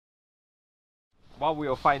while we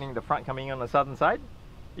were fighting the front coming in on the southern side,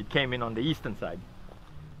 it came in on the eastern side.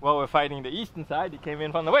 While we're fighting the eastern side, it came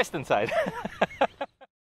in from the western side.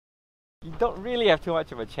 You don't really have too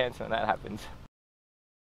much of a chance when that happens.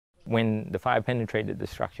 When the fire penetrated the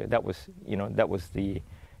structure, that was the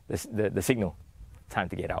signal. Time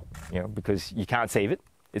to get out, because you can't save it.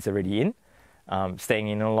 It's already in. Staying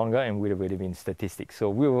in no longer, and would have already been statistics.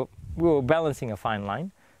 So we were balancing a fine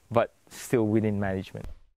line, but still within management.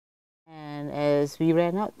 And as we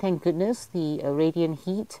ran out, thank goodness, the radiant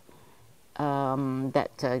heat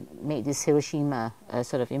that made this Hiroshima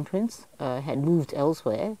sort of imprints had moved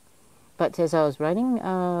elsewhere. But as I was running,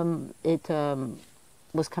 it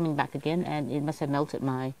was coming back again, and it must have melted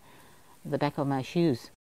the back of my shoes.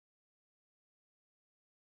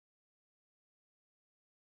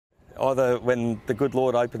 Either when the good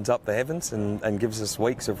Lord opens up the heavens and gives us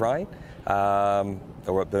weeks of rain,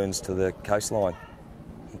 or it burns to the coastline.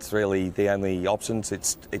 It's really the only options.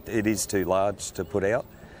 It is too large to put out.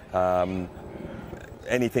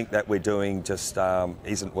 Anything that we're doing just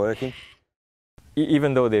isn't working.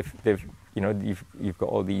 Even though you've got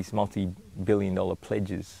all these multi-billion-dollar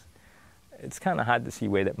pledges, it's kind of hard to see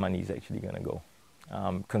where that money is actually going to go,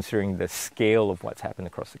 considering the scale of what's happened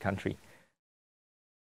across the country.